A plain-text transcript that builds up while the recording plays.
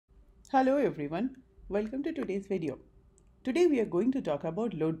Hello everyone, welcome to today's video. Today we are going to talk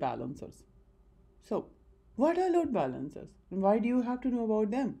about load balancers. So, what are load balancers and why do you have to know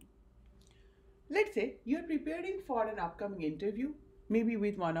about them? Let's say you are preparing for an upcoming interview, maybe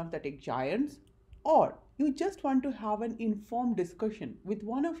with one of the tech giants, or you just want to have an informed discussion with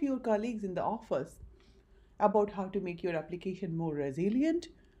one of your colleagues in the office about how to make your application more resilient,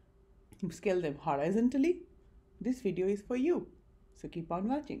 scale them horizontally. This video is for you, so keep on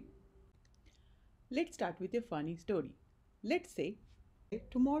watching. Let's start with a funny story. Let's say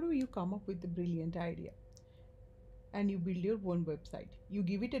tomorrow you come up with a brilliant idea and you build your own website. You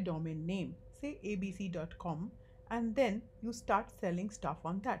give it a domain name, say abc.com, and then you start selling stuff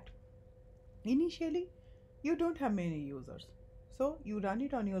on that. Initially, you don't have many users, so you run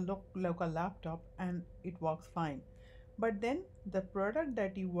it on your local laptop and it works fine. But then the product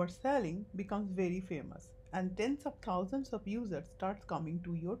that you were selling becomes very famous, and tens of thousands of users start coming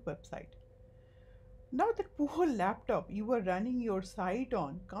to your website. Now that poor laptop you were running your site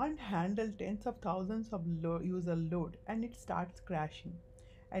on can't handle tens of thousands of user load and it starts crashing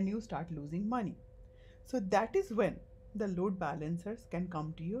and you start losing money. So that is when the load balancers can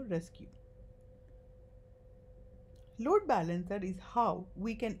come to your rescue. Load balancer is how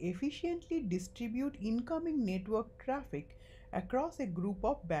we can efficiently distribute incoming network traffic across a group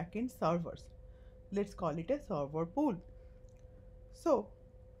of backend servers. Let's call it a server pool. So,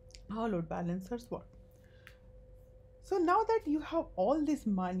 how load balancers work? So now that you have all this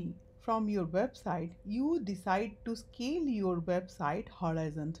money from your website, you decide to scale your website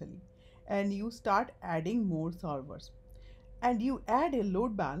horizontally and you start adding more servers. And you add a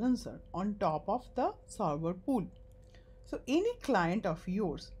load balancer on top of the server pool. So any client of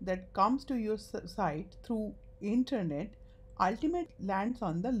yours that comes to your site through internet ultimately lands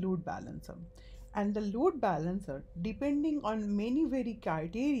on the load balancer, and the load balancer, depending on many very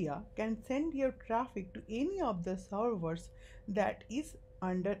criteria, can send your traffic to any of the servers that is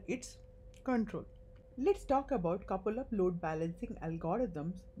under its control. Let's talk about couple of load balancing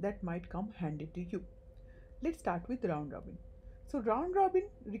algorithms that might come handy to you. Let's start with round robin. So round robin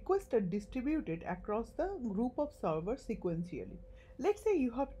requests are distributed across the group of servers sequentially. Let's say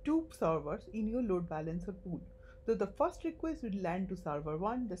you have two servers in your load balancer pool. So the first request will land to server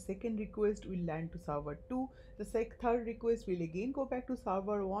 1, the second request will land to server 2, the third request will again go back to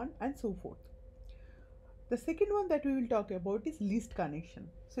server 1 and so forth. The second one that we will talk about is least connection.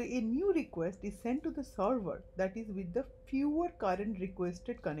 So a new request is sent to the server that is with the fewer current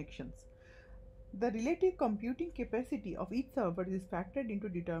requested connections. The relative computing capacity of each server is factored into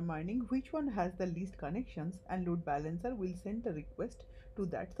determining which one has the least connections, and load balancer will send the request to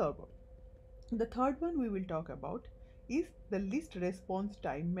that server. The third one we will talk about is the least response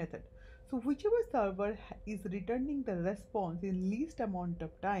time method. So whichever server is returning the response in least amount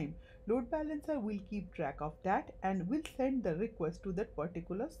of time, load balancer will keep track of that and will send the request to that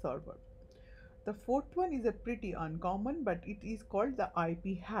particular server. The fourth one is a pretty uncommon, but it is called the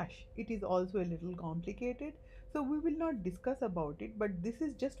IP hash. It is also a little complicated, so we will not discuss about it, but this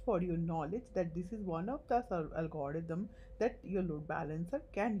is just for your knowledge that this is one of the algorithm that your load balancer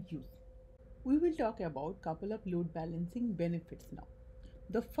can use. We will talk about couple of load balancing benefits now.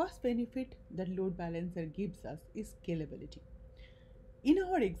 The first benefit that load balancer gives us is scalability. In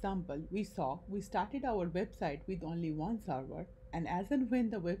our example, we started our website with only one server, and as and when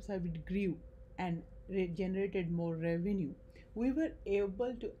the website grew and generated more revenue, we were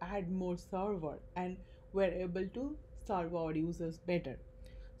able to add more server and were able to serve our users better.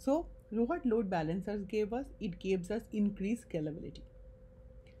 So, what load balancers gave us? It gives us increased scalability.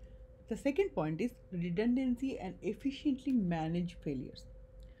 The second point is redundancy and efficiently manage failures.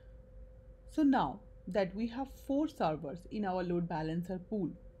 So now that we have 4 servers in our load balancer pool,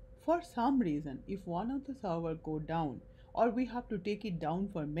 for some reason, if one of the server go down or we have to take it down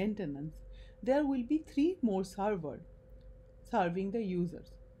for maintenance, there will be 3 more servers serving the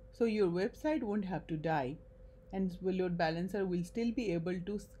users. So your website won't have to die and load balancer will still be able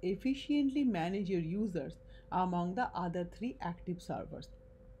to efficiently manage your users among the other 3 active servers.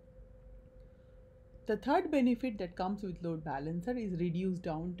 The third benefit that comes with load balancer is reduced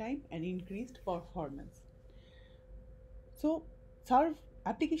downtime and increased performance. So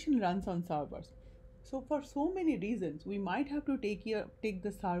application runs on servers. So for so many reasons, we might have to take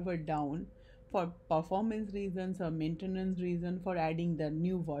the server down for performance reasons or maintenance reason, for adding the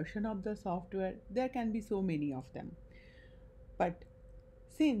new version of the software. There can be so many of them. But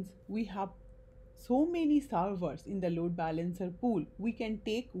since we have so many servers in the load balancer pool, we can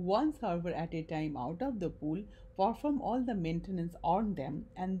take one server at a time out of the pool, perform all the maintenance on them,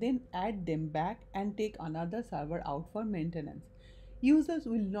 and then add them back and take another server out for maintenance. users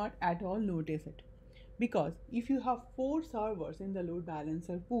will not at all notice it. Because if you have four servers in the load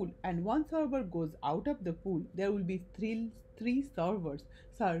balancer pool and one server goes out of the pool, there will be three servers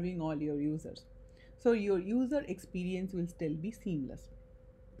serving all your users. So your user experience will still be seamless.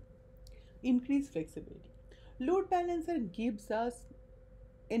 Increased flexibility. Load balancer gives us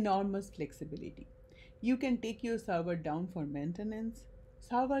enormous flexibility. You can take your server down for maintenance.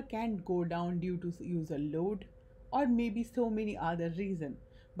 Server can go down due to user load or maybe so many other reasons.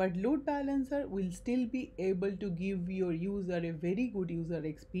 But load balancer will still be able to give your user a very good user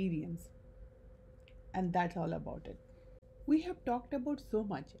experience. And that's all about it. We have talked about so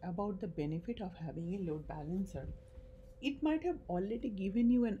much about the benefit of having a load balancer. It might have already given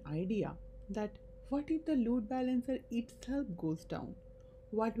you an idea that what if the load balancer itself goes down?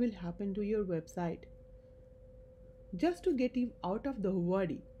 What will happen to your website? Just to get you out of the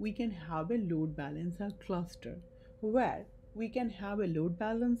worry, we can have a load balancer cluster where we can have a load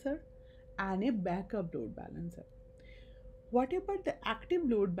balancer and a backup load balancer. Whatever the active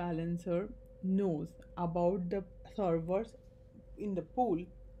load balancer knows about the servers in the pool,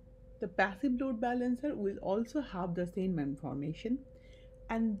 the passive load balancer will also have the same information,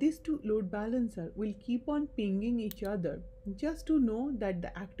 and these two load balancer will keep on pinging each other just to know that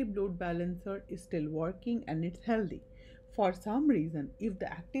the active load balancer is still working and it's healthy. For some reason, if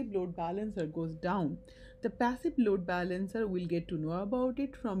the active load balancer goes down, the passive load balancer will get to know about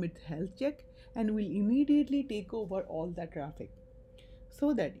it from its health check and will immediately take over all the traffic,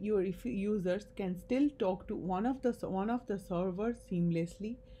 so that your users can still talk to one of the servers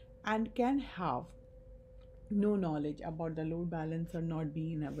seamlessly and can have no knowledge about the load balancer not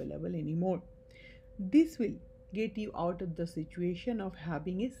being available anymore. This will get you out of the situation of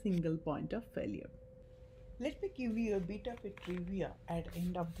having a single point of failure. Let me give you a bit of a trivia at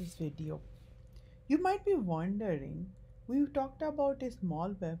end of this video. You might be wondering, we've talked about a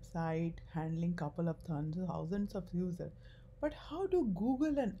small website handling couple of thousands of users, but how do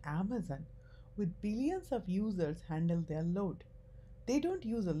Google and Amazon with billions of users handle their load? They don't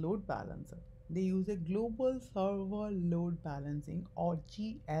use a load balancer. They use a global server load balancing or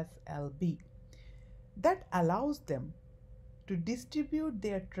GSLB that allows them to distribute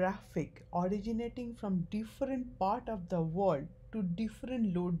their traffic originating from different part of the world to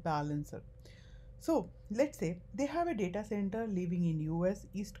different load balancer. So let's say they have a data center living in US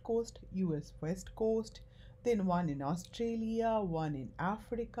East Coast, US West Coast, then one in Australia, one in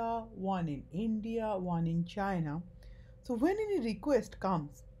Africa, one in India, one in China. So when any request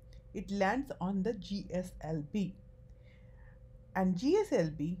comes, it lands on the GSLB, and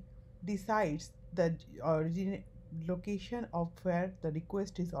GSLB decides the location of where the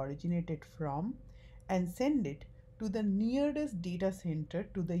request is originated from and send it to the nearest data center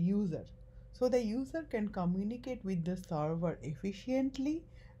to the user, so the user can communicate with the server efficiently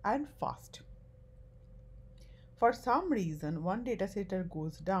and fast. For some reason, one data center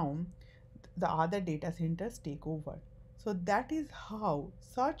goes down, the other data centers take over. So that is how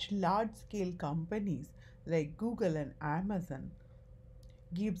such large scale companies like Google and Amazon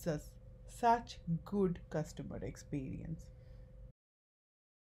gives us such good customer experience.